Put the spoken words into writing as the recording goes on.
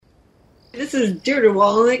This is Deirdre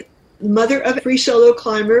Walnick, mother of free solo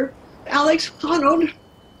climber Alex Honnold,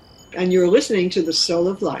 and you're listening to The Soul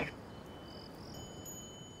of Life.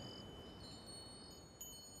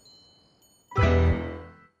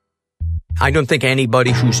 I don't think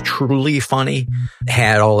anybody who's truly funny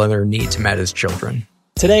had all of their needs met as children.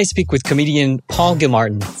 Today I speak with comedian Paul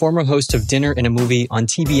Gilmartin, former host of Dinner and a Movie on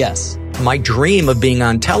TBS. My dream of being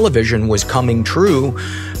on television was coming true,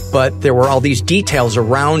 but there were all these details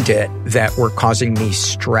around it that were causing me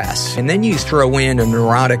stress. And then you throw in a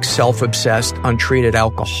neurotic, self-obsessed, untreated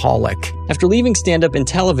alcoholic. After leaving stand-up and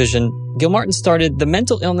television, Gilmartin started the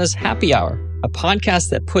Mental Illness Happy Hour, a podcast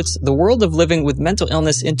that puts the world of living with mental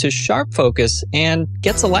illness into sharp focus and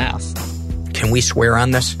gets a laugh. Can we swear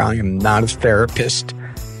on this? I am not a therapist.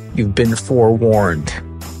 You've been forewarned.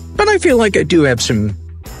 But I feel like I do have some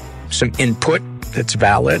input that's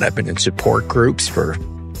valid. I've been in support groups for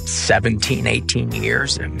 17, 18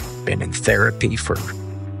 years and been in therapy for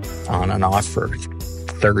on and off for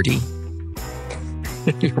 30.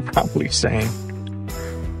 You're probably saying,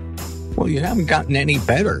 well, you haven't gotten any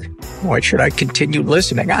better. Why should I continue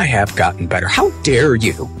listening? I have gotten better. How dare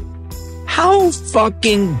you? How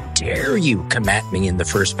fucking dare you come at me in the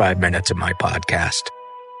first 5 minutes of my podcast?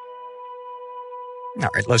 All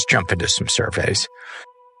right, let's jump into some surveys.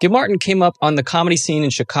 Gilmartin came up on the comedy scene in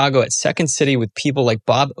Chicago at Second City with people like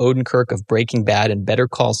Bob Odenkirk of Breaking Bad and Better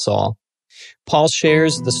Call Saul. Paul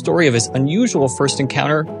shares the story of his unusual first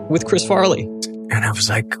encounter with Chris Farley. And I was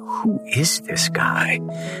like, who is this guy?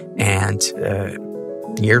 And a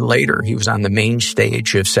year later, he was on the main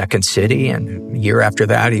stage of Second City, and a year after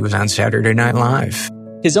that, he was on Saturday Night Live.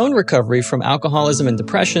 His own recovery from alcoholism and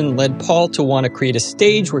depression led Paul to want to create a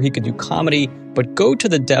stage where he could do comedy, but go to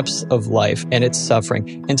the depths of life and its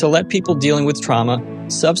suffering, and to let people dealing with trauma,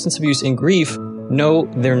 substance abuse, and grief know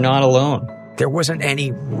they're not alone. There wasn't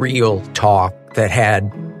any real talk that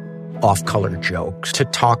had off-color jokes to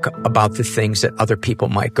talk about the things that other people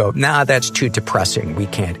might go, nah, that's too depressing. We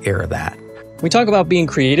can't air that. We talk about being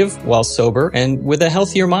creative while sober and with a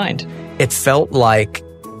healthier mind. It felt like,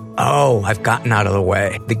 oh, I've gotten out of the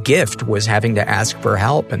way. The gift was having to ask for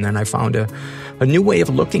help, and then I found a new way of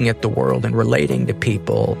looking at the world and relating to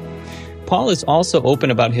people. Paul is also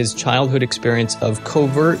open about his childhood experience of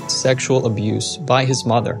covert sexual abuse by his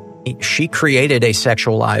mother. She created a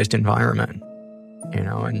sexualized environment,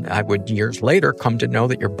 and I would years later come to know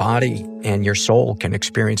that your body and your soul can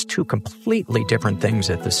experience two completely different things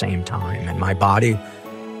at the same time. And my body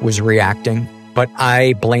was reacting, but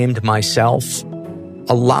I blamed myself.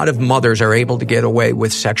 A lot of mothers are able to get away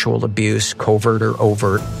with sexual abuse, covert or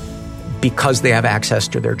overt, because they have access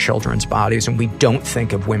to their children's bodies, and we don't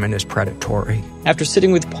think of women as predatory. After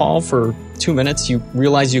sitting with Paul for 2 minutes, you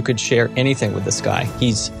realize you could share anything with this guy.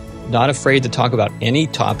 He's not afraid to talk about any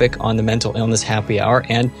topic on the Mental Illness Happy Hour,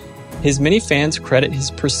 and his many fans credit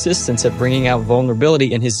his persistence at bringing out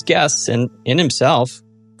vulnerability in his guests and in himself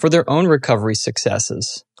for their own recovery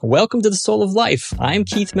successes. Welcome to The Soul of Life. I'm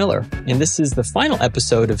Keith Miller, and this is the final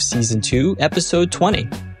episode of Season 2, Episode 20.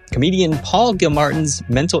 Comedian Paul Gilmartin's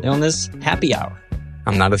Mental Illness Happy Hour.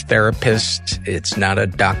 I'm not a therapist. It's not a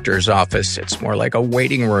doctor's office. It's more like a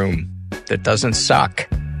waiting room that doesn't suck.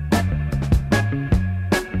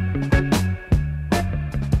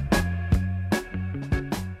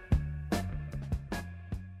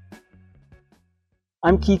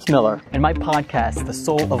 I'm Keith Miller, and my podcast, The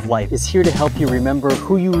Soul of Life, is here to help you remember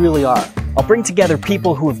who you really are. I'll bring together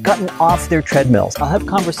people who have gotten off their treadmills. I'll have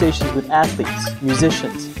conversations with athletes,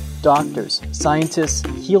 musicians, doctors, scientists,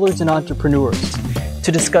 healers, and entrepreneurs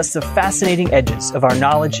to discuss the fascinating edges of our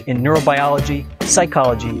knowledge in neurobiology,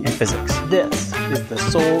 psychology, and physics. This is The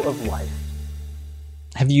Soul of Life.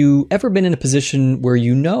 Have you ever been in a position where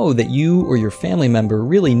you know that you or your family member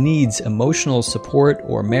really needs emotional support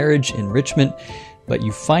or marriage enrichment, but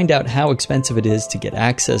you find out how expensive it is to get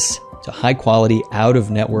access to high-quality,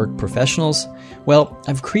 out-of-network professionals? Well,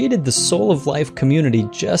 I've created the Soul of Life community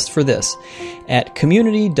just for this. At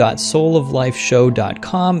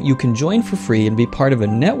community.souloflifeshow.com, you can join for free and be part of a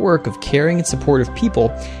network of caring and supportive people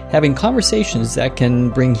having conversations that can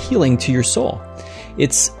bring healing to your soul.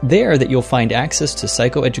 It's there that you'll find access to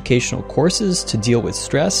psychoeducational courses to deal with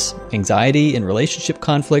stress, anxiety, and relationship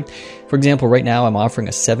conflict. For example, right now I'm offering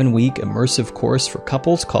a 7-week immersive course for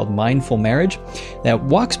couples called Mindful Marriage that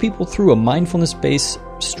walks people through a mindfulness-based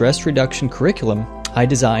stress reduction curriculum I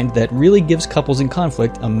designed that really gives couples in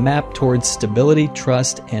conflict a map towards stability,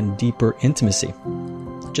 trust, and deeper intimacy.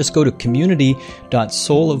 Just go to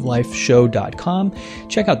community.souloflifeshow.com,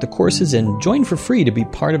 check out the courses, and join for free to be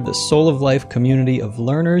part of the Soul of Life community of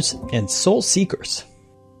learners and soul seekers.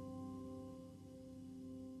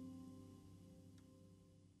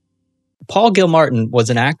 Paul Gilmartin was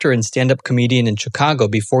an actor and stand-up comedian in Chicago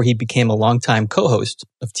before he became a longtime co-host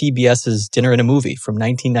of TBS's Dinner and a Movie from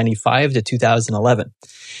 1995 to 2011.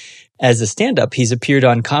 As a stand-up, he's appeared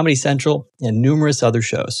on Comedy Central and numerous other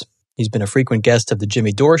shows. He's been a frequent guest of The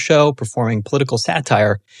Jimmy Dore Show, performing political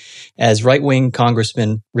satire as right-wing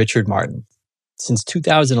Congressman Richard Martin. Since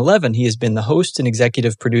 2011, he has been the host and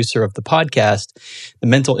executive producer of the podcast, The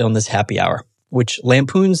Mental Illness Happy Hour, which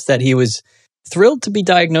lampoons that he was thrilled to be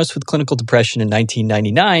diagnosed with clinical depression in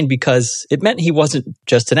 1999 because it meant he wasn't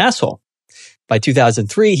just an asshole. By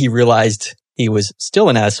 2003, he realized he was still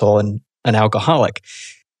an asshole and an alcoholic.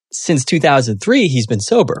 Since 2003, he's been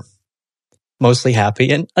sober, mostly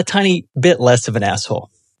happy, and a tiny bit less of an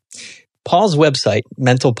asshole. Paul's website,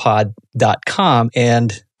 mentalpod.com,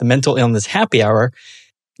 and the Mental Illness Happy Hour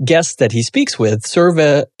guests that he speaks with serve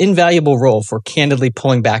an invaluable role for candidly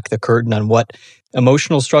pulling back the curtain on what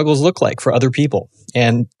emotional struggles look like for other people.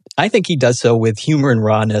 And I think he does so with humor and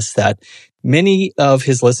rawness that many of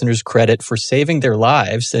his listeners credit for saving their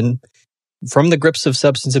lives and from the grips of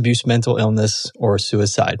substance abuse, mental illness, or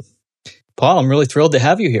suicide. Paul, I'm really thrilled to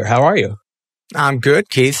have you here. How are you? I'm good,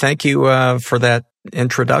 Keith. Thank you for that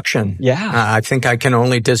introduction. Yeah. I think I can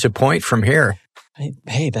only disappoint from here.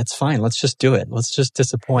 Hey, that's fine. Let's just do it. Let's just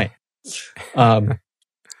disappoint.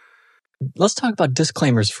 Let's talk about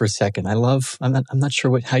disclaimers for a second. I'm not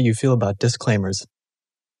sure how you feel about disclaimers.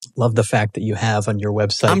 Love the fact that you have on your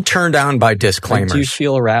website. I'm turned on by disclaimers. Do you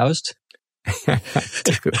feel aroused? I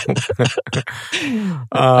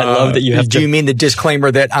love that you have. Do you mean the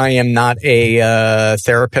disclaimer that I am not a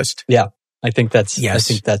therapist? Yeah, I think that's. Yes. I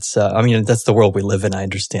think that's. That's the world we live in. I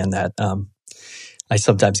understand that. I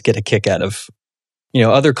sometimes get a kick out of,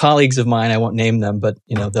 other colleagues of mine. I won't name them, but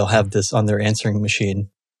they'll have this on their answering machine.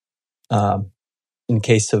 In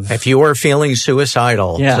case of, if you are feeling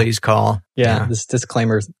suicidal, please call. Yeah, this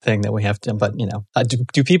disclaimer thing that we have to, but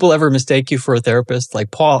do people ever mistake you for a therapist?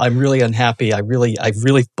 Like, Paul, I'm really unhappy. I really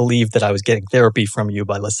believed that I was getting therapy from you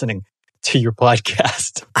by listening to your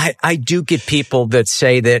podcast. I do get people that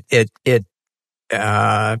say that it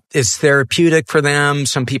is therapeutic for them.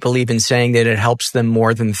 Some people even saying that it helps them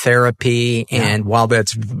more than therapy. Yeah. And while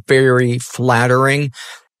that's very flattering,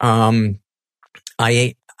 I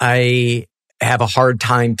have a hard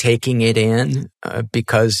time taking it in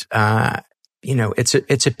because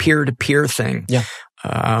it's a peer-to-peer thing. Yeah.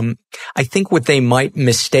 I think what they might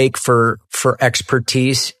mistake for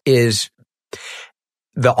expertise is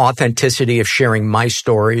the authenticity of sharing my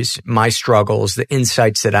stories, my struggles, the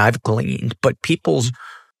insights that I've gleaned. But people's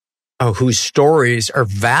whose stories are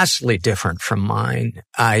vastly different from mine,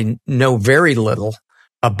 I know very little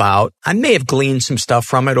about. I may have gleaned some stuff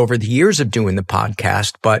from it over the years of doing the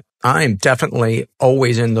podcast, but I'm definitely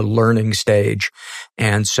always in the learning stage.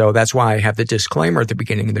 And so that's why I have the disclaimer at the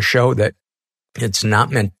beginning of the show that it's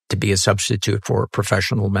not meant to be a substitute for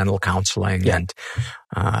professional mental counseling. Yeah. And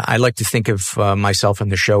I like to think of myself in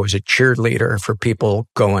the show as a cheerleader for people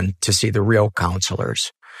going to see the real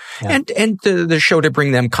counselors. Yeah. And the show to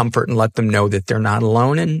bring them comfort and let them know that they're not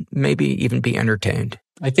alone and maybe even be entertained.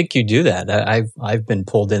 I think you do that. I've been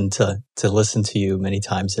pulled in to listen to you many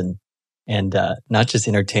times and not just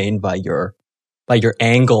entertained by your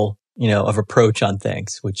angle, of approach on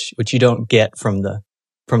things, which you don't get from the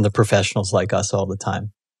professionals like us all the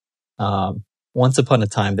time. Once upon a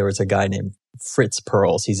time, there was a guy named Fritz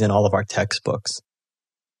Perls. He's in all of our textbooks.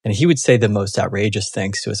 And he would say the most outrageous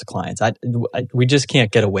things to his clients. We just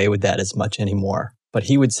can't get away with that as much anymore. But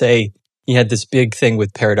he would say he had this big thing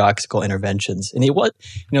with paradoxical interventions. And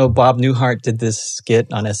Bob Newhart did this skit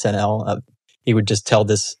on SNL. He would just tell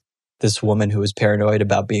this woman who was paranoid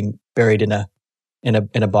about being buried in a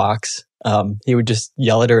box. He would just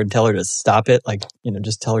yell at her and tell her to stop it.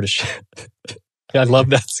 Just tell her to I love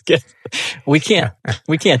that skit. We can't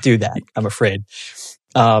do that, I'm afraid.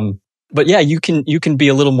 But yeah, you can be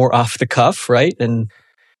a little more off the cuff, right?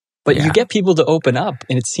 But you get people to open up,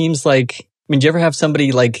 and it seems like, do you ever have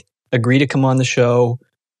somebody agree to come on the show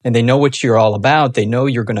and they know what you're all about? They know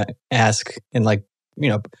you're going to ask and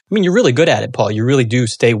you're really good at it, Paul. You really do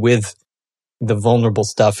stay with the vulnerable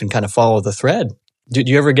stuff and kind of follow the thread. Do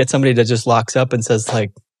you ever get somebody that just locks up and says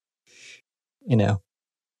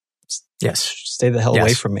yes, stay the hell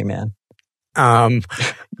away from me, man?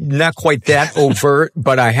 Not quite that overt,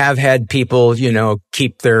 but I have had people,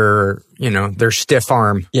 keep their stiff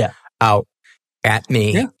arm out at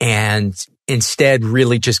me and instead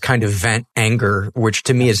really just kind of vent anger, which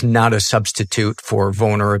to me is not a substitute for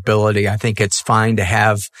vulnerability. I think it's fine to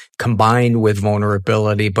have combined with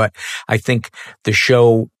vulnerability, but I think the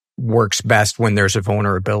show works best when there's a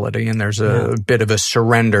vulnerability and there's a bit of a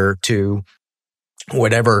surrender to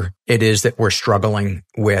whatever it is that we're struggling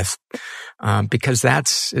with. Because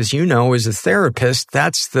that's, as you know, as a therapist,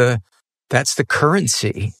 that's the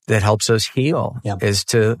currency that helps us heal, is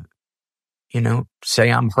to,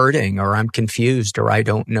 say I'm hurting or I'm confused or I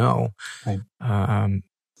don't know. Right.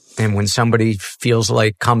 And when somebody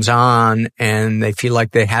comes on and they feel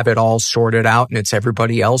like they have it all sorted out and it's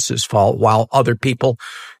everybody else's fault, while other people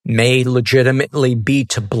may legitimately be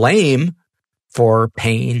to blame for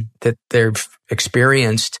pain that they've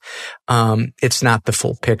experienced, it's not the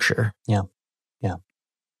full picture. Yeah.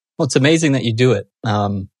 Well, it's amazing that you do it.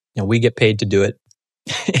 We get paid to do it,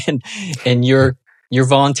 and you're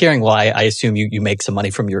volunteering. Well, I assume you make some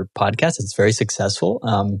money from your podcast. It's very successful.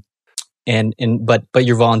 But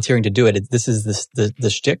you're volunteering to do it. This is the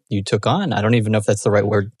shtick you took on. I don't even know if that's the right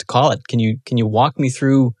word to call it. Can you walk me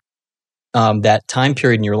through that time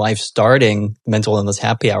period in your life, starting Mental Illness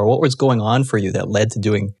Happy Hour? What was going on for you that led to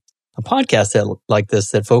doing a podcast like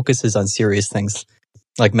this that focuses on serious things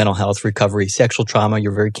like mental health, recovery, sexual trauma?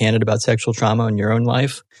 You're very candid about sexual trauma in your own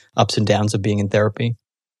life, ups and downs of being in therapy.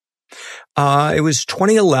 It was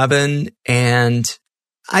 2011, and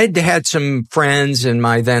I'd had some friends and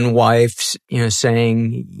my then wife,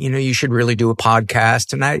 saying, you should really do a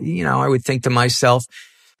podcast. And I would think to myself,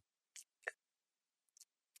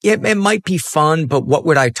 it might be fun, but what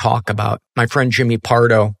would I talk about? My friend Jimmy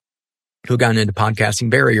Pardo, who got into podcasting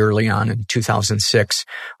very early on in 2006,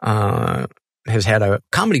 has had a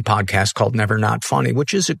comedy podcast called Never Not Funny,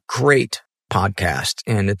 which is a great podcast.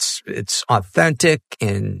 And it's authentic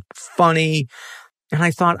and funny. And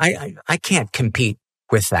I thought, I can't compete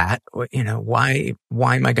with that. Why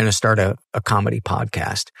am I going to start a comedy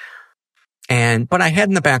podcast? But I had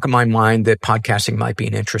in the back of my mind that podcasting might be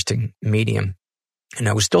an interesting medium. And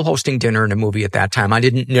I was still hosting dinner and a movie at that time. I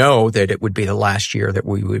didn't know that it would be the last year that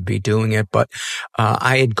we would be doing it, but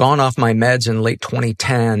I had gone off my meds in late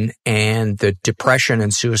 2010, and the depression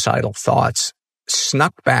and suicidal thoughts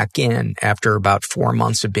snuck back in after about 4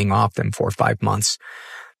 months of being off them, 4 or 5 months.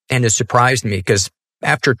 And it surprised me because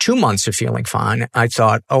after 2 months of feeling fine, I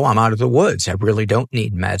thought, I'm out of the woods. I really don't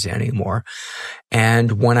need meds anymore.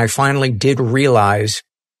 And when I finally did realize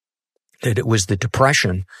that it was the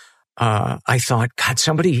depression, I thought, God,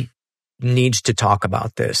 somebody needs to talk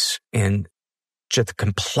about this and just the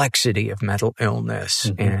complexity of mental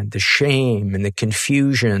illness and the shame and the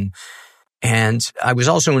confusion. And I was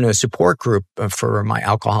also in a support group for my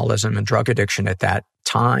alcoholism and drug addiction at that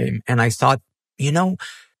time. And I thought,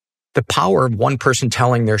 the power of one person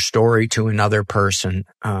telling their story to another person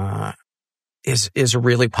is a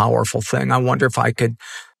really powerful thing. I wonder if I could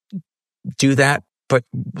do that. But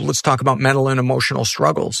let's talk about mental and emotional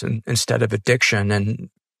struggles instead of addiction, and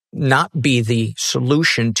not be the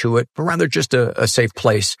solution to it, but rather just a safe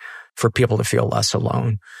place for people to feel less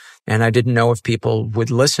alone. And I didn't know if people would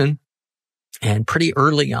listen. And pretty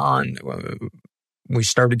early on, we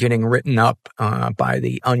started getting written up by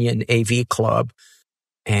the Onion AV Club.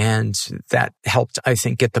 And that helped, I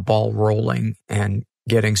think, get the ball rolling and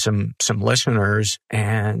getting some listeners.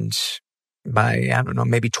 And by,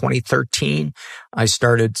 maybe 2013, I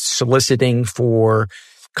started soliciting for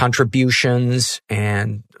contributions,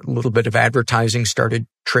 and a little bit of advertising started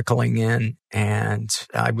trickling in, and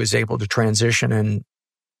I was able to transition and,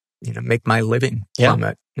 make my living from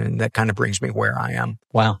it. And that kind of brings me where I am.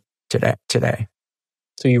 Wow. Today.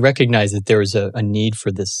 So you recognize that there was a need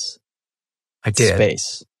for this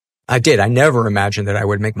space. I did. I never imagined that I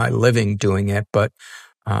would make my living doing it, but,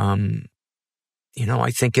 I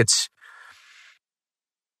think it's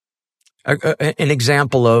an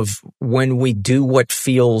example of when we do what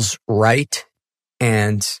feels right,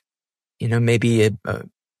 and, maybe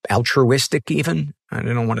altruistic even. I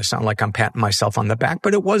don't want to sound like I'm patting myself on the back,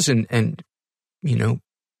 but it was an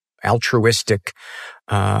altruistic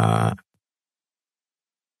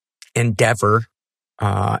endeavor,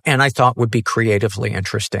 and I thought would be creatively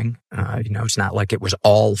interesting. It's not like it was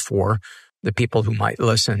all for the people who might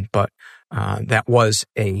listen, but that was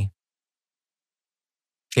a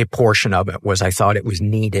portion of it. Was I thought it was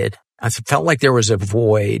needed. I felt like there was a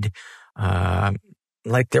void,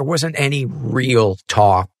 like there wasn't any real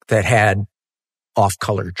talk that had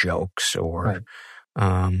off-color jokes or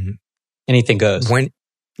anything goes.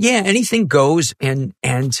 Anything goes and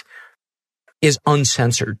is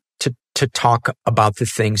uncensored to talk about the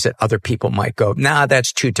things that other people might go, nah,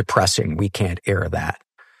 that's too depressing. We can't air that.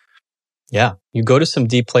 Yeah. You go to some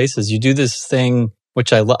deep places. You do this thing,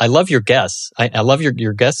 which I love your guests. I love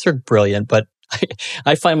your guests are brilliant, but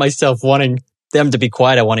I find myself wanting them to be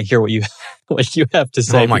quiet. I want to hear what you have to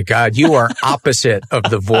say. Oh my God. You are opposite of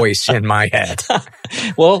the voice in my head.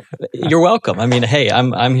 Well, you're welcome. I mean, hey,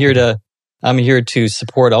 I'm here to I'm here to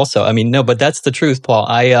support also. I mean, no, but that's the truth, Paul.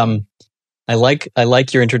 I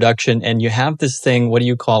like your introduction, and you have this thing, what do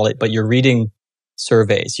you call it? But you're reading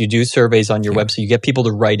surveys. You do surveys on your website. You get people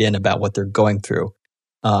to write in about what they're going through.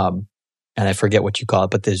 And I forget what you call it,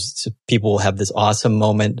 but there's people will have this awesome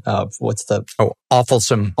moment of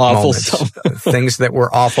awfulsome moments. Things that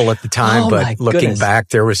were awful at the time, but looking back,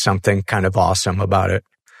 there was something kind of awesome about it.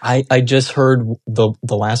 I just heard the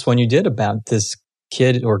last one you did about this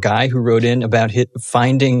kid or guy who wrote in about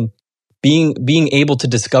being able to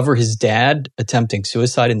discover his dad attempting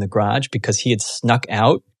suicide in the garage because he had snuck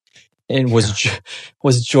out and was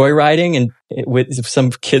joyriding and with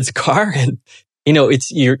some kid's car. And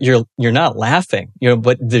it's you're not laughing,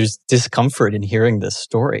 but there's discomfort in hearing this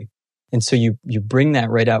story. And so you bring that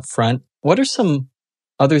right out front. What are some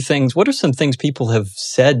other things? What are some things people have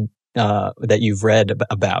said that you've read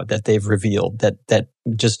about that they've revealed that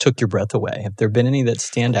just took your breath away? Have there been any that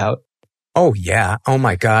stand out? Oh yeah. Oh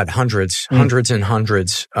my God. Hundreds and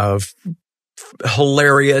hundreds of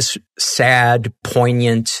hilarious, sad,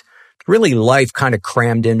 poignant, really life kind of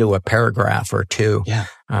crammed into a paragraph or two. Yeah.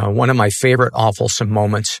 One of my favorite awfulsome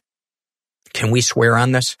moments. Can we swear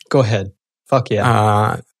on this? Go ahead. Fuck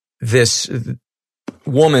yeah. This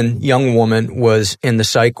young woman was in the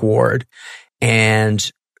psych ward,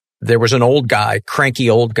 and there was an old guy, cranky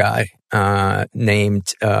old guy,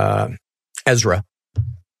 named Ezra.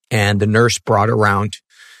 And the nurse brought around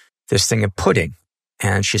this thing of pudding.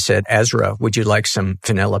 And she said, Ezra, would you like some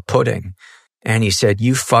vanilla pudding? And he said,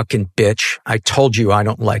 you fucking bitch. I told you I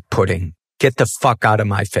don't like pudding. Get the fuck out of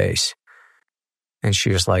my face. And she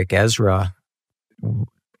was like, Ezra, do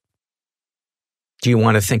you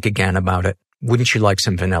want to think again about it? Wouldn't you like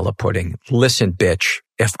some vanilla pudding? Listen, bitch,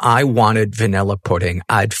 if I wanted vanilla pudding,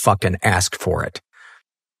 I'd fucking ask for it.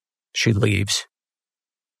 She leaves.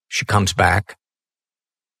 She comes back.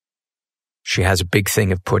 She has a big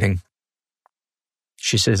thing of pudding.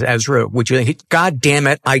 She says, Ezra, would you, God damn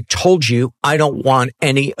it, I told you I don't want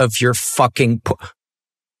any of your fucking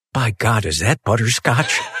By God, is that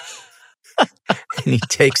butterscotch? And he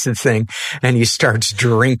takes the thing and he starts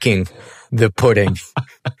drinking the pudding.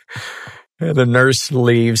 The nurse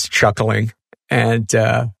leaves chuckling, and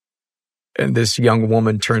this young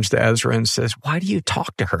woman turns to Ezra and says, why do you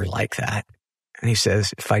talk to her like that? And he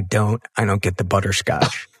says, if I don't get the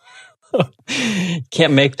butterscotch.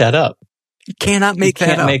 Can't make that up. You cannot make that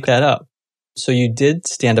up. Can't make that up. So you did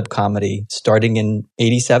stand-up comedy starting in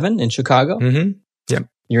 87 in Chicago? Mm-hmm. Yep.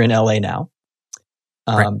 You're in LA now.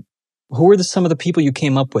 Right. Who were some of the people you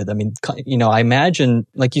came up with? I mean, I imagine,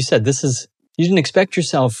 like you said, you didn't expect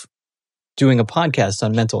yourself doing a podcast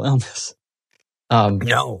on mental illness.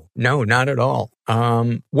 No, not at all.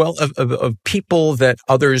 Well, of people that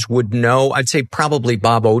others would know, I'd say probably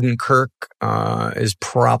Bob Odenkirk is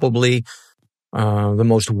probably the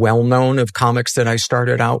most well-known of comics that I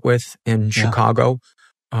started out with in Chicago.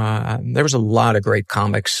 There was a lot of great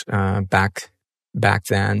comics back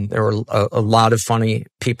then. There were a lot of funny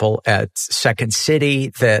people at Second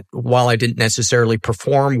City that, while I didn't necessarily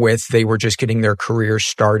perform with, they were just getting their careers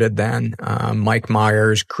started then. Mike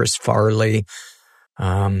Myers, Chris Farley.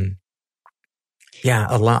 A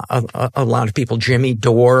lot of people. Jimmy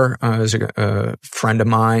Dore is a friend of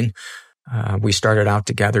mine. We started out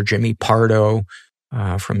together. Jimmy Pardo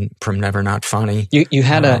from Never Not Funny.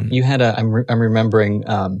 I'm remembering.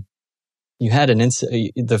 You had an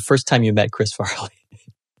incident the first time you met Chris Farley.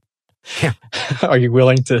 Yeah. Are you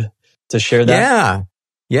willing to share that?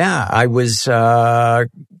 Yeah. I was at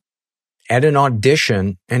an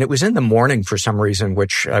audition, and it was in the morning for some reason,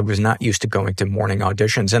 which I was not used to going to morning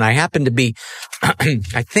auditions. And I happened to be,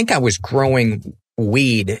 I think I was growing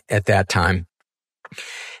weed at that time.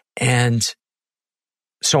 And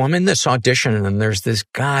so I'm in this audition, and there's this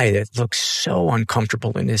guy that looks so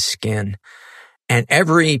uncomfortable in his skin. And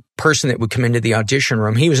every person that would come into the audition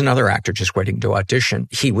room, he was another actor just waiting to audition.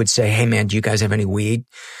 He would say, hey man, do you guys have any weed?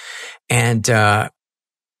 And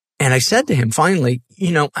I said to him finally,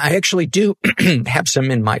 I actually do have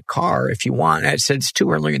some in my car if you want. I said, it's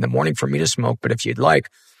too early in the morning for me to smoke, but if you'd like,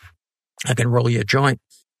 I can roll you a joint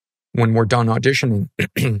when we're done auditioning.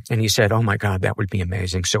 And he said, oh my God, that would be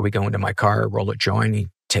amazing. So we go into my car, roll a joint. He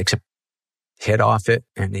takes a hit off it,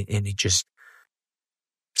 and he just,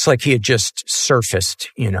 it's like he had just surfaced,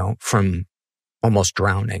 from almost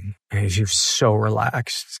drowning. And he was so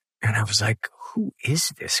relaxed. And I was like, who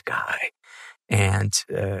is this guy? And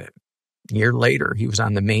a year later, he was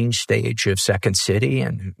on the main stage of Second City.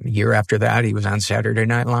 And a year after that, he was on Saturday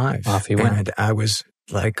Night Live. Off he went. And I was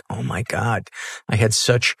like, oh my God. I had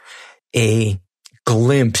such a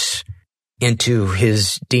glimpse into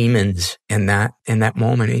his demons in that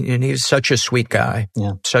moment. And he was such a sweet guy.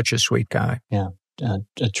 Yeah. Such a sweet guy. Yeah.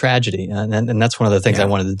 A tragedy. And that's one of the things I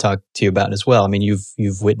wanted to talk to you about as well. I mean,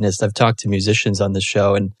 you've witnessed, I've talked to musicians on this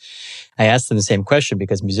show, and I asked them the same question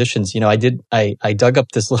because musicians, I dug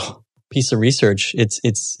up this little piece of research.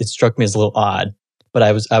 It struck me as a little odd, but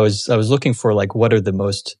I was looking for like, what are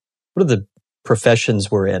the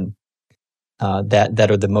professions we're in,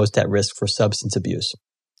 that are the most at risk for substance abuse?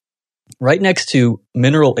 Right next to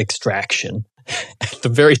mineral extraction at the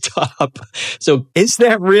very top. So is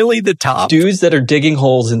that really the top? Dudes that are digging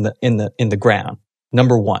holes in the ground.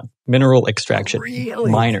 Number one, mineral extraction.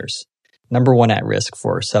 Really? Miners. Number one at risk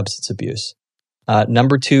for substance abuse.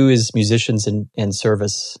 Number two is musicians and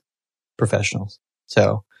service professionals.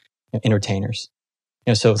 So entertainers.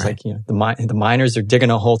 So it's right. Like, the miners are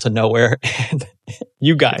digging a hole to nowhere, and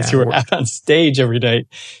you guys who are out on stage every day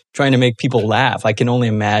trying to make people laugh. I can only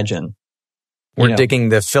imagine. We're digging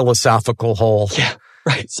the philosophical hole. Yeah,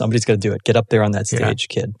 right. Somebody's got to do it. Get up there on that stage,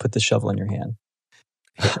 kid. Put the shovel in your hand.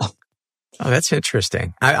 Oh, that's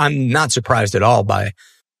interesting. I'm not surprised at all by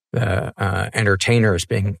the entertainers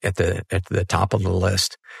being at the top of the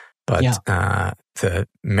list. But the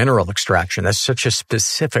mineral extraction, that's such a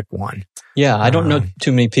specific one. Yeah, I don't know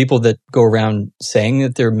too many people that go around saying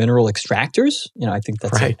that they're mineral extractors. I think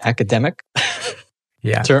that's an academic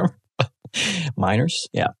term. Miners,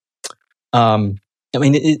 yeah. I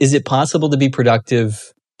mean, is it possible to be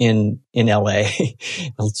productive in LA?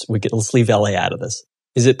 Let's leave LA out of this.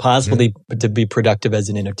 Is it possible to be productive as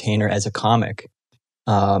an entertainer, as a comic?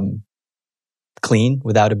 Clean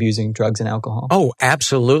without abusing drugs and alcohol? Oh,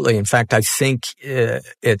 absolutely. In fact, I think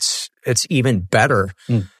it's even better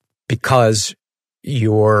because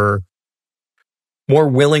you're more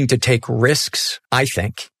willing to take risks, I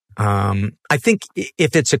think. I think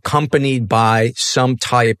if it's accompanied by some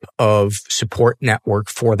type of support network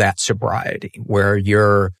for that sobriety, where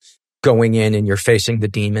you're going in and you're facing the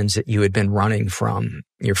demons that you had been running from,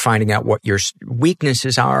 you're finding out what your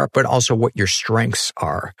weaknesses are, but also what your strengths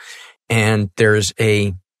are. And there's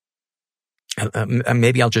maybe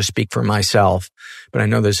I'll just speak for myself, but I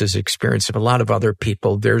know this is the experience of a lot of other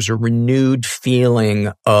people. There's a renewed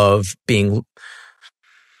feeling of being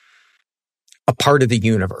a part of the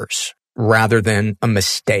universe rather than a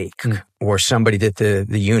mistake or somebody that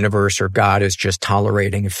the universe or God is just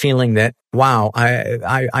tolerating, a feeling that, wow,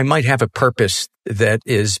 I might have a purpose that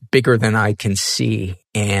is bigger than I can see.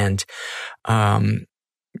 And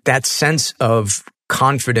that sense of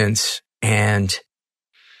confidence and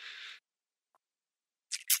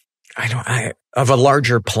of a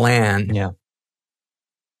larger plan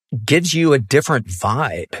gives you a different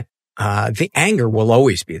vibe. The anger will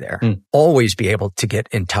always be there, always be able to get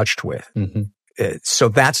in touch with. So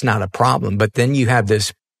that's not a problem. But then you have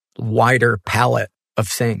this wider palette of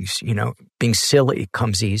things, being silly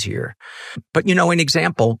comes easier. But, an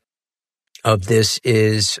example of this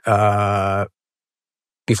is, before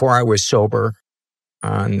I was sober,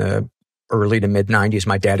 in the early to mid 90s,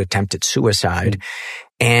 my dad attempted suicide.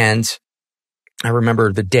 And I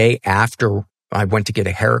remember the day after I went to get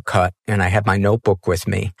a haircut and I had my notebook with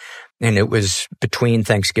me, and it was between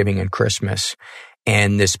Thanksgiving and Christmas.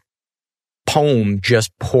 And this poem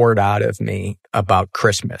just poured out of me about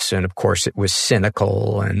Christmas. And of course it was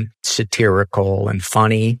cynical and satirical and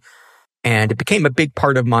funny. And it became a big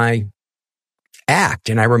part of my act.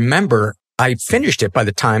 And I remember I finished it by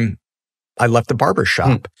the time I left the barber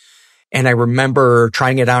shop. And I remember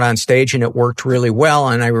trying it out on stage and it worked really well.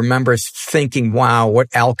 And I remember thinking, wow, what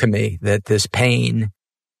alchemy that this pain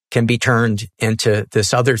can be turned into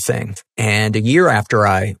this other thing. And a year after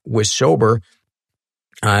I was sober,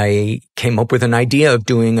 I came up with an idea of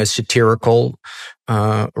doing a satirical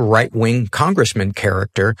right-wing congressman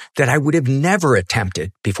character that I would have never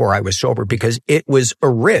attempted before I was sober because it was a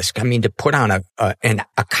risk. I mean, to put on a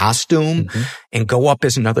costume and go up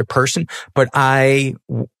as another person. But I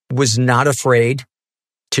was not afraid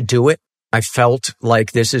to do it. I felt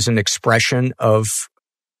like this is an expression of,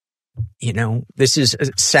 this is a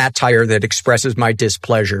satire that expresses my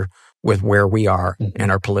displeasure with where we are in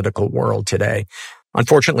our political world today.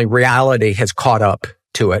 Unfortunately, reality has caught up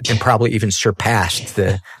to it and probably even surpassed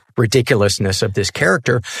the ridiculousness of this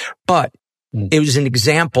character. But it was an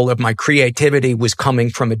example of my creativity was coming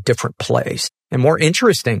from a different place and more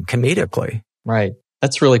interesting comedically. Right.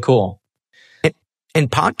 That's really cool. And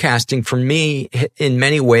podcasting for me, in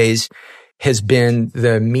many ways, has been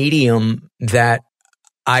the medium that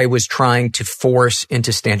I was trying to force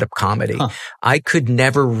into stand-up comedy. I could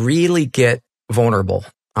never really get vulnerable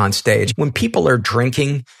on stage. When people are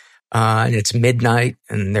drinking and it's midnight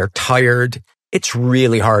and they're tired it's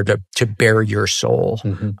really hard to bare your soul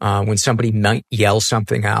when somebody might yell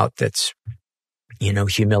something out that's,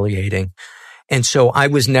 humiliating. And so I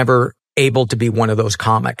was never able to be one of those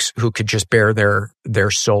comics who could just bare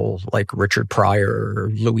their soul, like Richard Pryor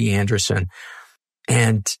or Louis Anderson.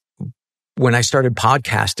 And when I started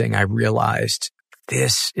podcasting, I realized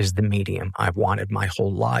this is the medium I've wanted my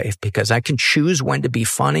whole life, because I can choose when to be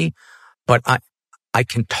funny, but I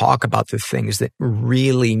can talk about the things that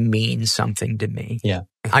really mean something to me. Yeah.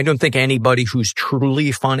 I don't think anybody who's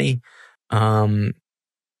truly funny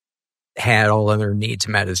had all of their needs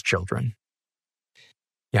met as children.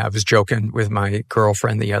 Yeah, I was joking with my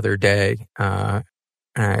girlfriend the other day. There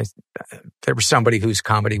was somebody whose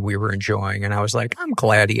comedy we were enjoying, and I was like, I'm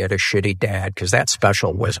glad he had a shitty dad, because that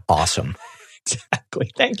special was awesome.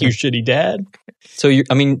 Exactly. Thank you, shitty dad. So,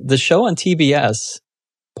 the show on TBS,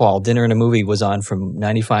 Paul, Dinner and a Movie, was on from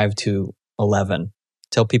 95 to 11.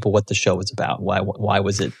 Tell people what the show was about. Why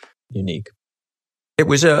was it unique? It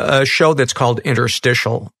was a show that's called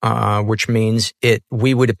interstitial, which means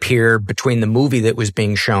we would appear between the movie that was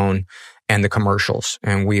being shown and the commercials.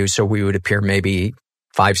 And we would appear maybe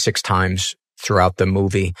 5-6 times throughout the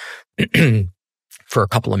movie for a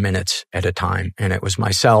couple of minutes at a time. And it was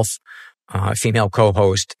myself, a female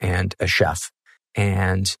co-host, and a chef.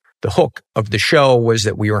 And the hook of the show was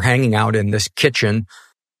that we were hanging out in this kitchen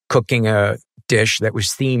cooking a dish that was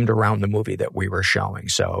themed around the movie that we were showing.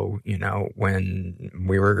 So, when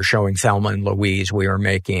we were showing Thelma and Louise, we were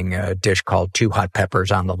making a dish called 2 hot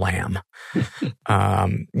peppers on the lamb.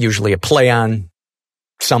 Usually a play on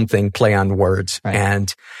something, play on words. Right.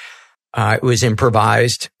 And it was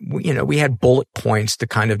improvised. We had bullet points to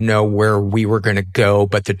kind of know where we were going to go,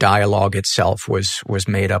 but the dialogue itself was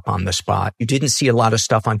made up on the spot. You didn't see a lot of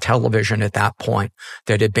stuff on television at that point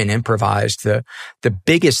that had been improvised. The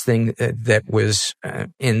biggest thing that was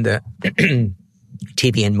in the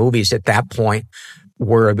TV and movies at that point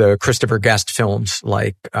were the Christopher Guest films,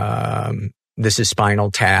 like This Is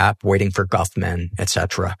Spinal Tap, Waiting for Guffman,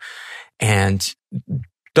 etc. And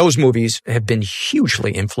those movies have been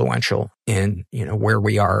hugely influential in, where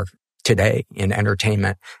we are today in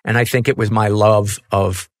entertainment. And I think it was my love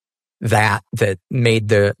of that made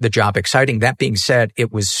the job exciting. That being said,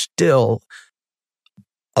 it was still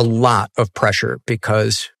a lot of pressure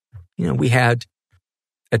because, we had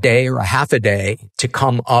a day or a half a day to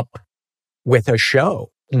come up with a show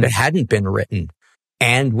that hadn't been written.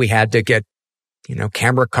 And we had to get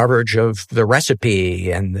camera coverage of the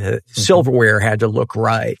recipe, and the silverware had to look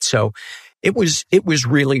right. So it was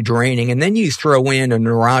really draining. And then you throw in a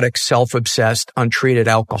neurotic, self-obsessed, untreated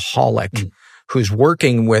alcoholic who's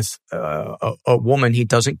working with a woman he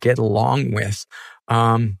doesn't get along with.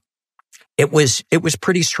 It was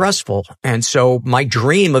pretty stressful. And so my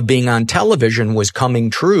dream of being on television was coming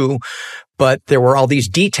true, but there were all these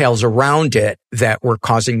details around it that were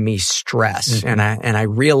causing me stress. And I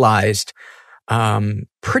realized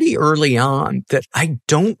pretty early on that I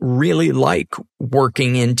don't really like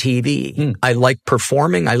working in TV. I like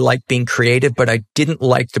performing. I like being creative, but I didn't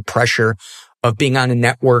like the pressure of being on a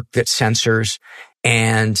network that censors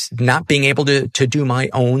and not being able to do my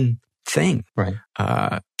own thing. Right.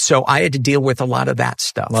 So I had to deal with a lot of that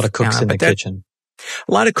stuff. A lot of cooks in the kitchen.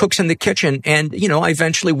 A lot of cooks in the kitchen. And,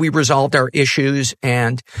 eventually we resolved our issues.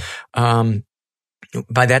 And,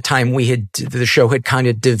 by that time the show had kind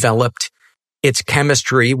of developed its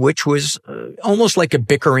chemistry, which was almost like a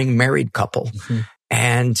bickering married couple.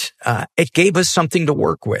 And it gave us something to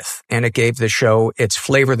work with. And it gave the show its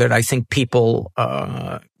flavor that I think people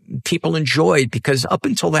enjoyed, because up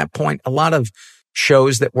until that point, a lot of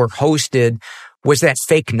shows that were hosted was that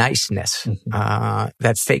fake niceness,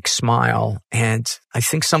 that fake smile. And I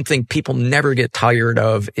think something people never get tired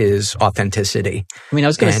of is authenticity. I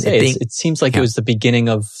was going to say, it seems like it was the beginning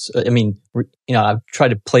of, I've tried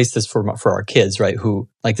to place this for our kids, right? Who,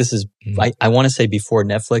 like, this is, I want to say before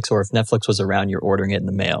Netflix, or if Netflix was around, you're ordering it in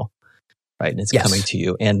the mail, right? And it's coming to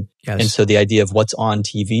you. And so the idea of what's on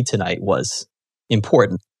TV tonight was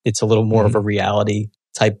important. It's a little more of a reality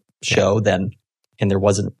type show and there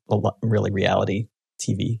wasn't a lot really reality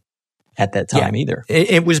TV at that time either.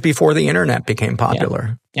 It was before the internet became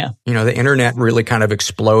popular. Yeah. The internet really kind of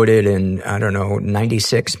exploded in,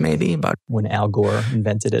 96 maybe, but when Al Gore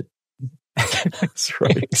invented it. That's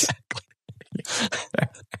right. Exactly.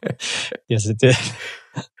 Yes, it did.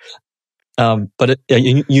 But a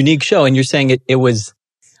unique show. And you're saying it was,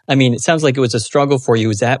 it sounds like it was a struggle for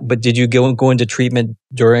you. But did you go into treatment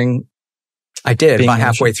during? I did, about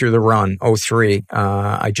halfway through the run, 2003.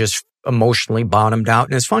 I just emotionally bottomed out.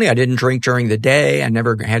 And it's funny, I didn't drink during the day. I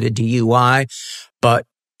never had a DUI. But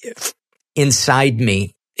inside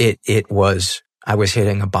me, I was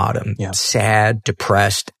hitting a bottom, sad,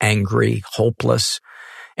 depressed, angry, hopeless.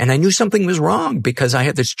 And I knew something was wrong because I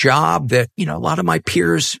had this job that, a lot of my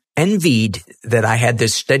peers envied, that I had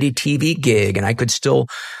this steady TV gig and I could still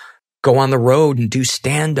go on the road and do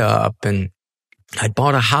stand up, and I'd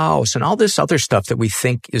bought a house and all this other stuff that we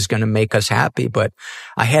think is going to make us happy. But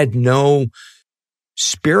I had no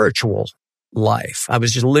spiritual life. I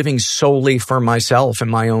was just living solely for myself and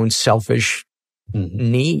my own selfish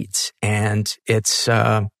needs. And it's,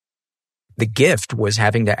 the gift was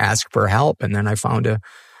having to ask for help. And then I found a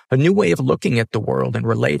new way of looking at the world and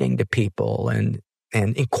relating to people and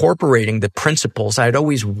incorporating the principles I'd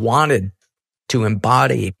always wanted to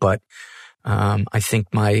embody. But, I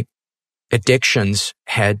think my addictions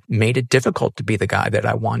had made it difficult to be the guy that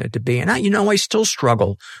I wanted to be. And I still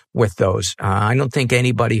struggle with those. I don't think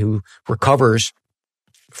anybody who recovers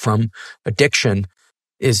from addiction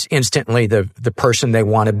is instantly the person they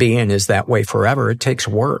want to be and is that way forever. It takes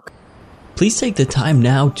work. Please take the time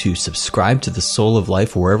now to subscribe to The Soul of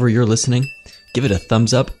Life wherever you're listening. Give it a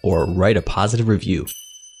thumbs up or write a positive review.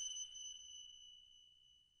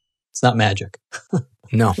 It's not magic.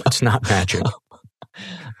 No, it's not magic.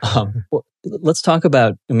 Well, let's talk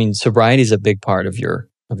about, sobriety is a big part of your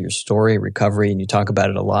story, recovery, and you talk about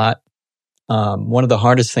it a lot. One of the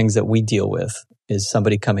hardest things that we deal with is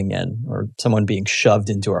somebody coming in or someone being shoved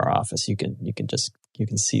into our office. You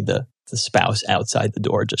can see the spouse outside the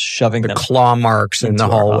door just shoving the claw marks in the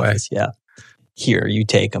hallway. Yeah. Here, you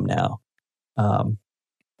take them now.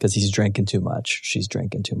 Because he's drinking too much. She's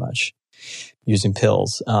drinking too much. Using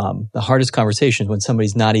pills. The hardest conversation is when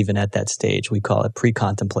somebody's not even at that stage. We call it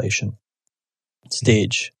pre-contemplation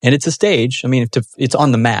stage. And it's a stage. It's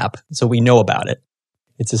on the map, so we know about it.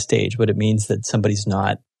 It's a stage, but it means that somebody's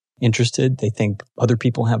not interested. They think other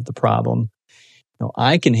people have the problem.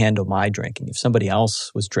 I can handle my drinking. If somebody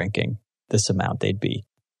else was drinking this amount, they'd be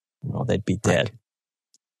dead. Right.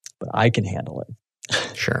 But I can handle it.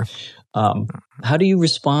 Sure. How do you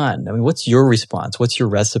respond? What's your response? What's your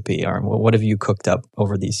recipe? Or what have you cooked up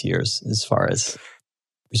over these years as far as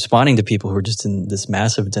responding to people who are just in this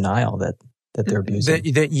massive denial that they're abusing?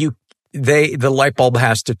 The light bulb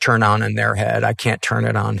has to turn on in their head. I can't turn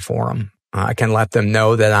it on for them. I can let them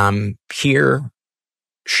know that I'm here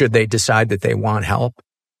should they decide that they want help.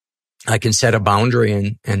 I can set a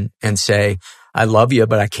boundary and say, I love you,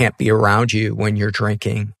 but I can't be around you when you're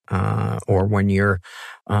drinking, or when you're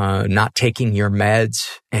not taking your meds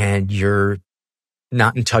and you're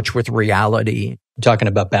not in touch with reality. You're talking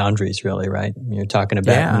about boundaries, really, right? You're talking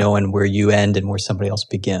about knowing where you end and where somebody else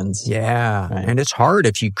begins. Yeah. Right. And it's hard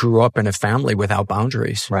if you grew up in a family without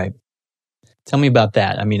boundaries. Right. Tell me about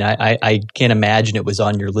that. I can't imagine it was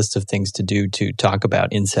on your list of things to do to talk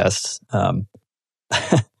about incest.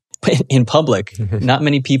 In public, not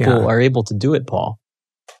many people are able to do it, Paul.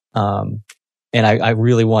 And I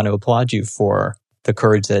really want to applaud you for the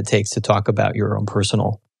courage that it takes to talk about your own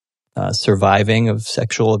personal surviving of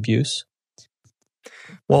sexual abuse.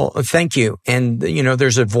 Well, thank you. And,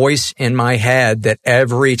 there's a voice in my head that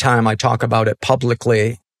every time I talk about it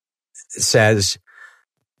publicly says,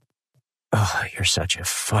 oh, you're such a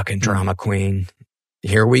fucking drama queen.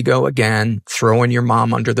 Here we go again, throwing your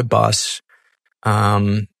mom under the bus.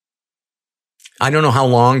 I don't know how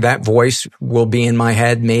long that voice will be in my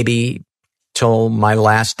head, maybe till my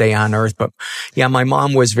last day on earth. But yeah, my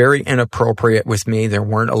mom was very inappropriate with me. There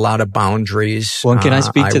weren't a lot of boundaries. Well, can I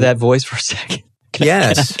speak to that voice for a second?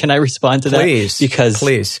 Yes. Can I respond to please, that? Because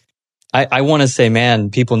please. I want to say, man,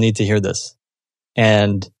 people need to hear this.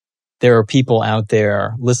 And there are people out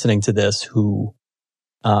there listening to this who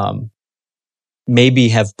maybe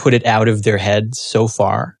have put it out of their head so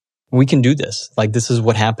far. We can do this. Like, this is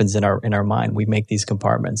what happens in our mind. We make these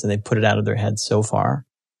compartments and they put it out of their head so far.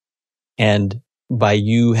 And by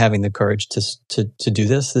you having the courage to do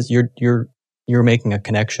this, you're making a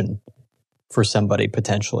connection for somebody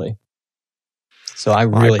potentially. So I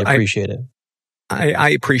really appreciate it. I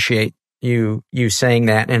appreciate you saying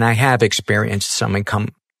that. And I have experienced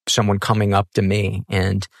someone coming up to me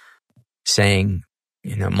and saying,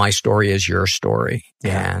 my story is your story.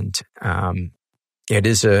 Yeah. And, it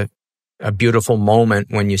is a beautiful moment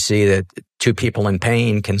when you see that two people in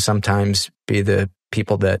pain can sometimes be the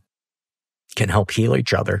people that can help heal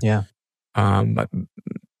each other. Yeah. At a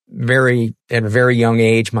very young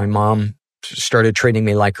age, my mom started treating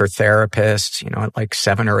me like her therapist, at like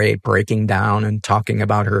 7 or 8, breaking down and talking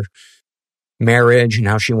about her marriage and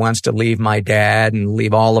how she wants to leave my dad and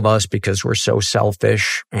leave all of us because we're so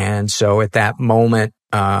selfish. And so at that moment,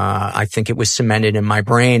 I think it was cemented in my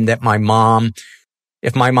brain that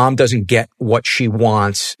if my mom doesn't get what she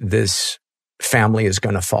wants, this family is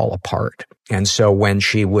going to fall apart. And so when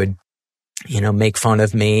she would, make fun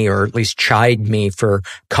of me or at least chide me for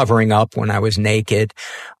covering up when I was naked,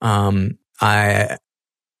 I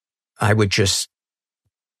would just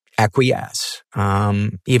acquiesce,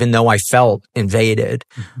 even though I felt invaded.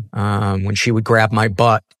 When she would grab my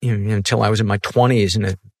butt, until I was in my 20s, and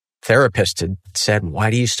a therapist had said, "Why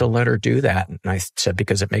do you still let her do that?" And I said,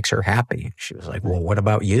 "Because it makes her happy." She was like, "Well, what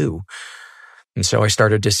about you?" And so I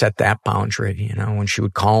started to set that boundary, when she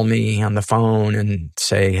would call me on the phone and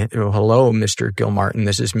say, "Hello, Mr. Gilmartin,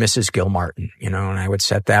 this is Mrs. Gilmartin," and I would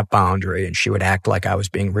set that boundary, and she would act like I was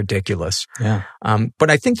being ridiculous. Yeah. But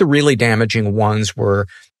I think the really damaging ones were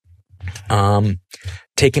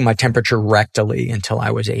taking my temperature rectally until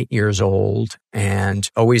I was 8 years old, and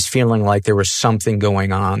always feeling like there was something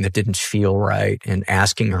going on that didn't feel right, and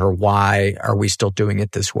asking her, "Why are we still doing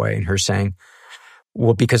it this way?" And her saying,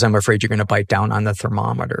 "Well, because I'm afraid you're going to bite down on the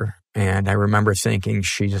thermometer." And I remember thinking,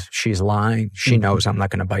 she's lying. She knows I'm not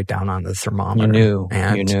going to bite down on the thermometer. You knew,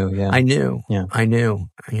 yeah. I knew, yeah. I knew,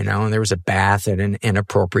 and there was a bath at an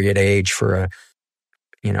inappropriate age for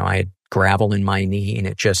I had gravel in my knee, and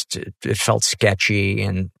it felt sketchy,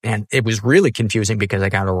 and it was really confusing because I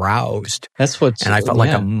got aroused. And I felt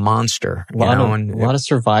like a monster. A lot of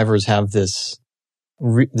survivors have this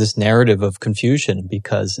narrative of confusion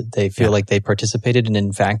because they feel like they participated, and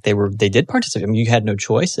in fact they did participate. I mean, you had no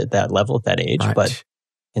choice at that level, at that age, right.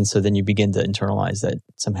 And so then you begin to internalize that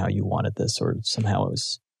somehow you wanted this, or somehow it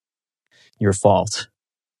was your fault.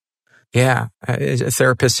 Yeah. A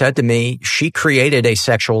therapist said to me, she created a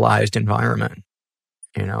sexualized environment,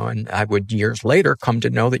 and I would years later come to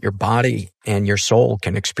know that your body and your soul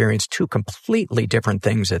can experience two completely different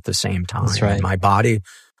things at the same time. That's right. And my body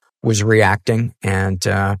was reacting,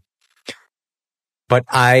 but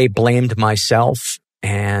I blamed myself,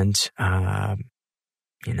 and, I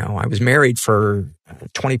was married for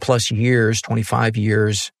 20 plus years, 25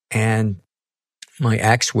 years, and my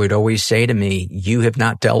ex would always say to me, "You have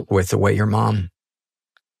not dealt with the way your mom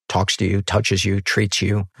talks to you, touches you, treats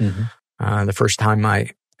you." Mm-hmm. The first time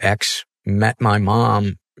my ex met my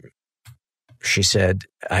mom, she said,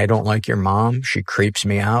 "I don't like your mom. She creeps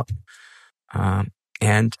me out."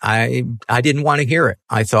 And I didn't want to hear it.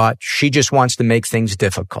 I thought, she just wants to make things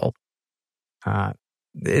difficult.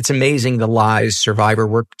 It's amazing the lies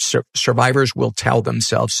survivors will tell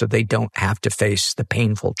themselves so they don't have to face the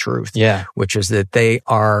painful truth, which is that they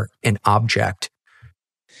are an object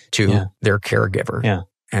to their caregiver. Yeah.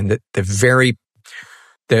 And that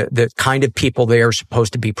the kind of people they are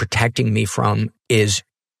supposed to be protecting me from is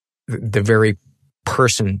the very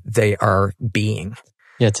person they are being.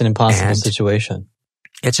 Yeah, it's an impossible situation.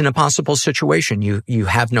 It's an impossible situation. You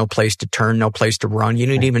have no place to turn, no place to run. You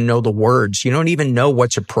don't even know the words. You don't even know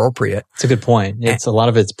what's appropriate. It's a good point. It's a lot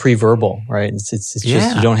of it's pre-verbal, right? It's just you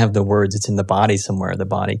don't have the words. It's in the body somewhere. The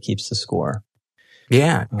body keeps the score.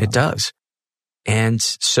 Yeah, it does. And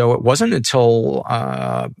so it wasn't until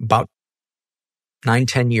about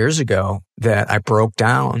 9-10 years ago that I broke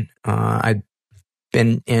down. I'd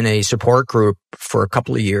been in a support group for a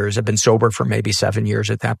couple of years. I've been sober for maybe 7 years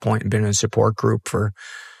at that point, and been in a support group for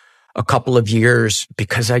a couple of years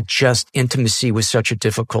because intimacy was such a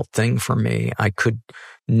difficult thing for me. I could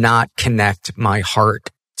not connect my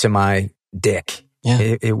heart to my dick.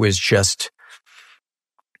 Yeah. It was just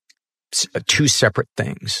two separate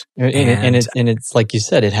things. And it's like you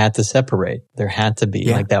said, it had to separate. There had to be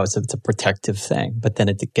like that was a protective thing, but then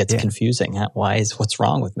it gets confusing. What's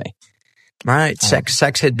wrong with me? Right.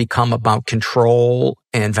 Sex had become about control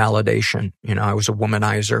and validation. I was a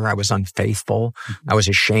womanizer. I was unfaithful. I was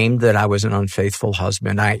ashamed that I was an unfaithful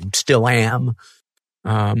husband. I still am.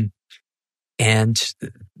 And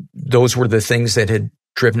those were the things that had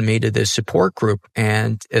driven me to this support group.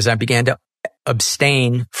 And as I began to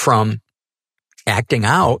abstain from acting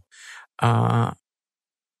out,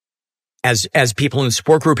 as people in the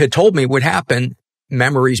support group had told me would happen,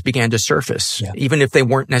 memories began to surface, even if they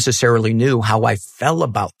weren't necessarily new. How I felt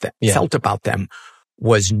about them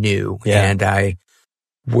was new. And I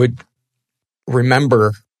would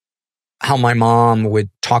remember how my mom would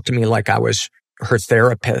talk to me like I was her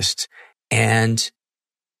therapist. And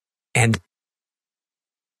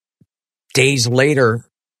days later,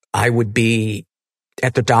 I would be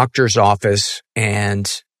at the doctor's office,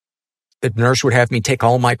 and the nurse would have me take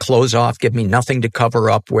all my clothes off, give me nothing to cover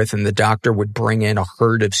up with, and the doctor would bring in a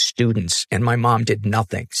herd of students. And my mom did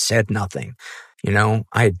nothing, said nothing. I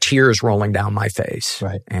had tears rolling down my face.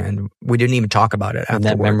 Right. And we didn't even talk about it afterwards.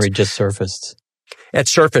 And that memory just surfaced. it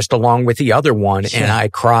surfaced along with the other one. Yeah. And I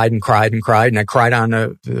cried and cried and cried. And I cried on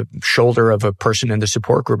the shoulder of a person in the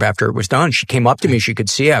support group after it was done. She came up to me. She could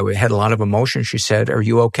see I had a lot of emotion. She said, "Are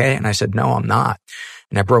you okay?" And I said, "No, I'm not."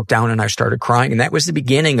 And I broke down and I started crying. And that was the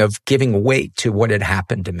beginning of giving weight to what had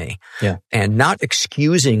happened to me. Yeah. And not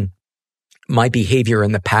excusing my behavior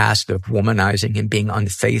in the past of womanizing and being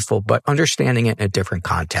unfaithful, but understanding it in a different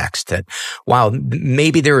context that, wow,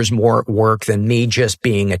 maybe there is more at work than me just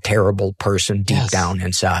being a terrible person deep down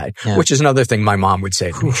inside, which is another thing my mom would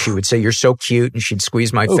say to me. She would say, "You're so cute," and she'd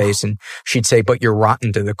squeeze my face and she'd say, "But you're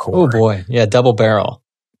rotten to the core." Oh boy. Yeah. Double barrel.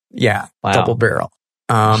 Yeah. Wow. Double barrel.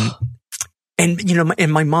 And, you know,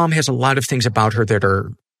 and my mom has a lot of things about her that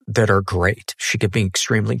are great. She can be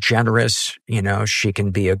extremely generous. You know, she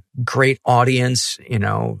can be a great audience, you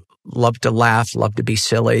know, love to laugh, love to be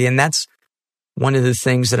silly. And that's one of the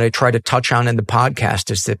things that I try to touch on in the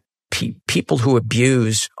podcast is that people who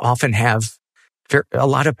abuse often have a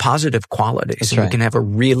lot of positive qualities. That's and right. You can have a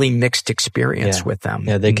really mixed experience with them.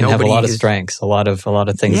 Yeah, they can have a lot of strengths, a lot of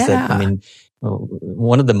things that, I mean,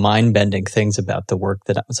 one of the mind-bending things about the work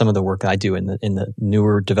some of the work I do in the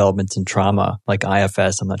newer developments in trauma, like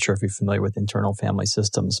IFS, I'm not sure if you're familiar with internal family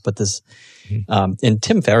systems, but this, and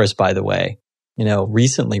Tim Ferriss, by the way, you know,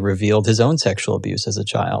 recently revealed his own sexual abuse as a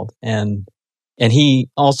child. And he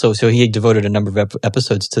also, so he devoted a number of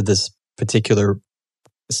episodes to this particular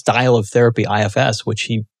style of therapy, IFS, which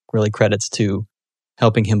he really credits to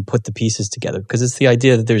helping him put the pieces together. Because it's the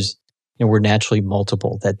idea that there's, you know, we're naturally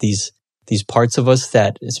multiple, that these parts of us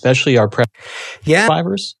that, especially our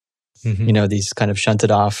survivors, you know, these kind of shunted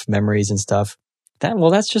off memories and stuff,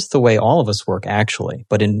 that's just the way all of us work, actually.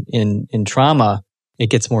 But in trauma, it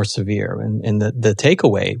gets more severe. And the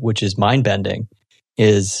takeaway, which is mind-bending,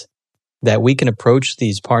 is that we can approach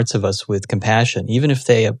these parts of us with compassion, even if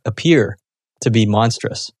they appear to be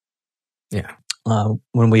monstrous. Yeah.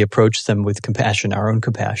 When we approach them with compassion, our own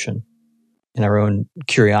compassion and our own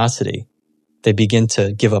curiosity, they begin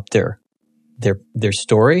to give up their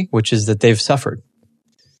story, which is that they've suffered,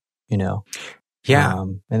 you know? Yeah.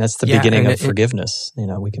 And that's the beginning of forgiveness. You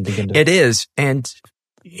know, we can begin to. It is. And,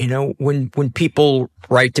 you know, when people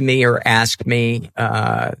write to me or ask me,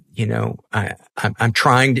 you know, I'm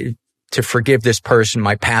trying to forgive this person.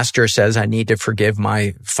 My pastor says I need to forgive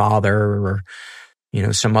my father or, you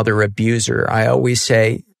know, some other abuser. I always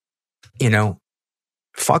say, you know,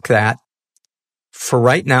 fuck that. For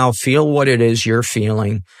right now, feel what it is you're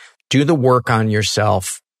feeling. Do the work on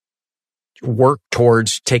yourself. Work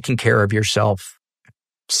towards taking care of yourself.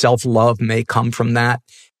 Self-love may come from that.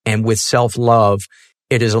 And with self-love,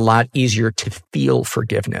 it is a lot easier to feel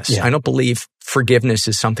forgiveness. Yeah. I don't believe forgiveness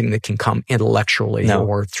is something that can come intellectually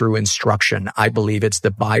or through instruction. I believe it's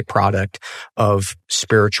the byproduct of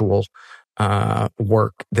spiritual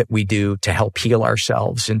work that we do to help heal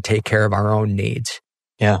ourselves and take care of our own needs.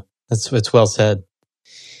 Yeah, it's well said.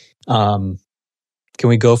 Can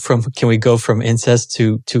we go from incest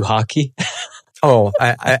to hockey? Oh,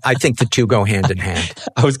 I think the two go hand in hand.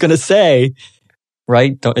 I was going to say,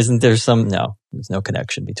 right? Isn't there there's no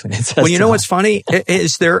connection between incest. Well, you know what's funny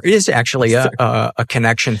is there is actually a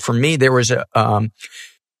connection for me. There was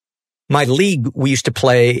my league, we used to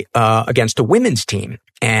play against a women's team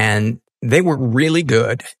and they were really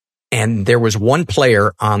good. And there was one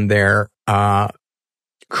player on there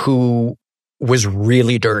who was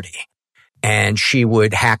really dirty. And she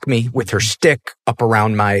would hack me with her stick up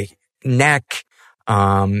around my neck.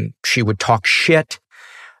 She would talk shit.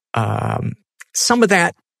 Some of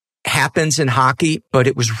that happens in hockey, but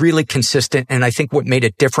it was really consistent. And I think what made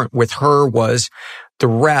it different with her was the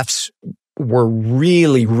refs were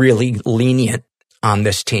really, really lenient on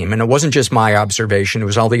this team. And it wasn't just my observation. It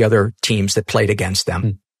was all the other teams that played against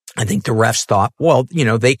them. I think the refs thought, well, you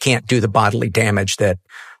know, they can't do the bodily damage that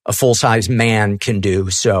a full-size man can do.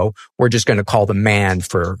 So we're just going to call the man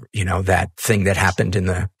for, you know, that thing that happened in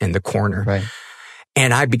the corner. Right.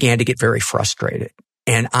 And I began to get very frustrated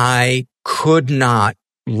and I could not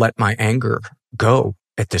let my anger go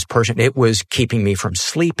at this person. It was keeping me from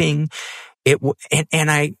sleeping.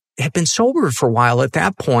 And I had been sober for a while at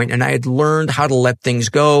that point and I had learned how to let things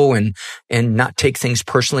go and not take things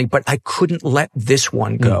personally, but I couldn't let this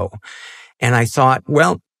one go. And I thought,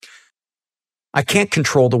 well, I can't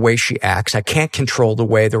control the way she acts. I can't control the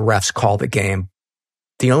way the refs call the game.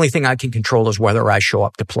 The only thing I can control is whether I show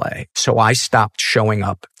up to play. So I stopped showing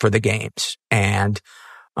up for the games. And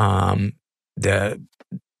the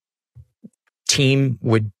team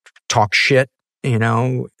would talk shit, you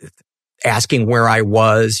know, asking where I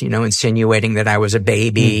was, you know, insinuating that I was a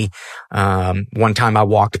baby. One time I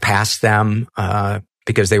walked past them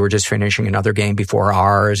because they were just finishing another game before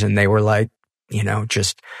ours. And they were like,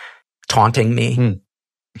 just taunting me.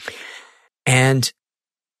 And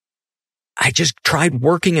I just tried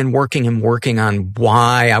working on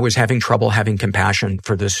why I was having trouble having compassion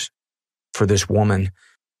for this woman.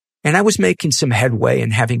 And I was making some headway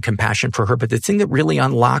in having compassion for her. But the thing that really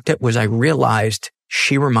unlocked it was I realized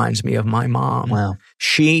she reminds me of my mom. Wow.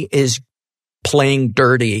 She is playing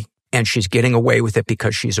dirty and she's getting away with it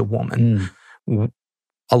because she's a woman.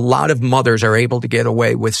 A lot of mothers are able to get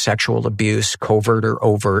away with sexual abuse, covert or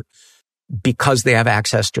overt, because they have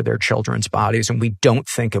access to their children's bodies. And we don't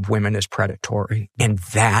think of women as predatory. And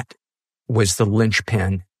that was the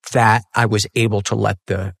linchpin that I was able to let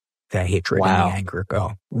the hatred and the anger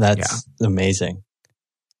go. That's amazing.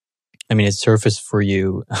 I mean, it surfaced for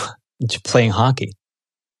you playing hockey.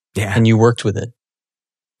 Yeah. And you worked with it.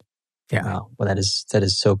 Yeah. Wow. Well, that is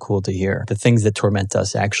so cool to hear. The things that torment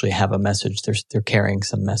us actually have a message. They're carrying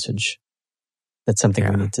some message. That's something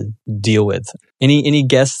we need to deal with. Any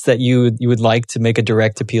guests that you would like to make a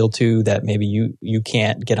direct appeal to that maybe you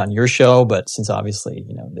can't get on your show, but since obviously,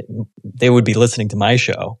 they would be listening to my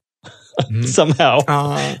show. Somehow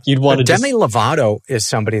you'd want to Demi Lovato is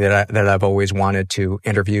somebody that I've always wanted to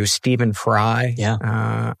interview. Stephen Fry.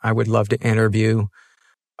 Yeah. I would love to interview.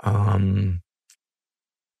 Those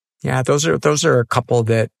are a couple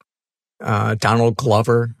that, Donald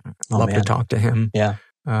Glover, love to talk to him. Yeah.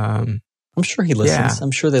 I'm sure he listens. Yeah.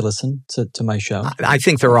 I'm sure they listen to my show. I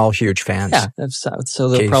think they're all huge fans. Yeah. So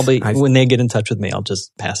they'll probably, when they get in touch with me, I'll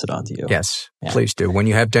just pass it on to you. Yes. Yeah. Please do. When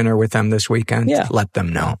you have dinner with them this weekend, let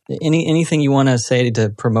them know. Anything you want to say to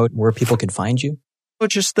promote where people can find you? Well,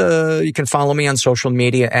 just you can follow me on social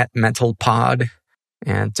media at MentalPod.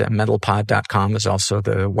 And mentalpod.com is also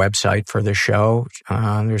the website for the show.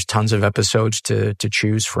 There's tons of episodes to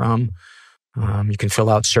choose from. You can fill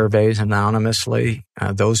out surveys anonymously.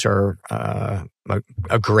 Those are a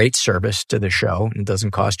great service to the show. It doesn't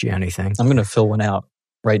cost you anything. I'm going to fill one out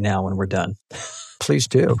right now when we're done. Please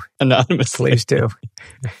do. Anonymously. Please do.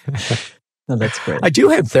 No, that's great. I do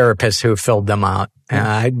have therapists who filled them out.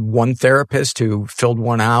 I had one therapist who filled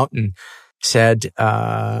one out and said,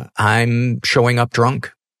 I'm showing up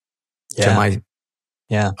drunk to my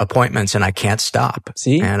appointments and I can't stop.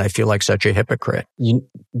 See? And I feel like such a hypocrite.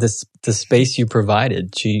 The space you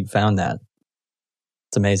provided, she found that.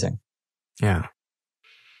 It's amazing. Yeah.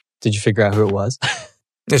 Did you figure out who it was?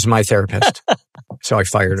 This is my therapist. So I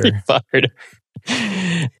fired her. You fired her.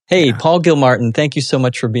 Hey, Paul Gilmartin, thank you so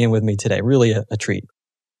much for being with me today. Really a treat.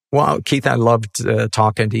 Well, Keith, I loved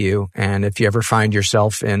talking to you. And if you ever find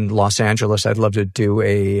yourself in Los Angeles, I'd love to do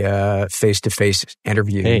a face-to-face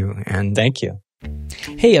interview. Hey, thank you.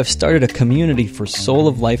 Hey, I've started a community for Soul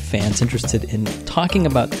of Life fans interested in talking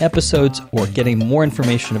about episodes or getting more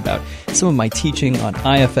information about some of my teaching on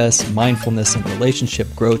IFS, mindfulness, and relationship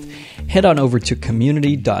growth. Head on over to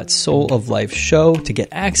community.souloflifeshow to get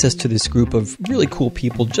access to this group of really cool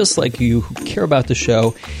people just like you who care about the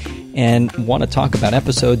show and want to talk about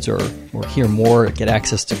episodes or hear more, get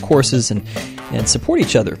access to courses and support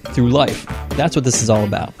each other through life. That's what this is all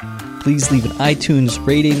about. Please leave an iTunes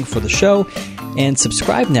rating for the show and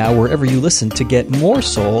subscribe now wherever you listen to get more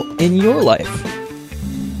soul in your life.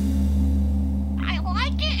 I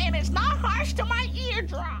like it and it's not harsh to my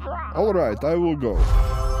eardrum. All right, I will go.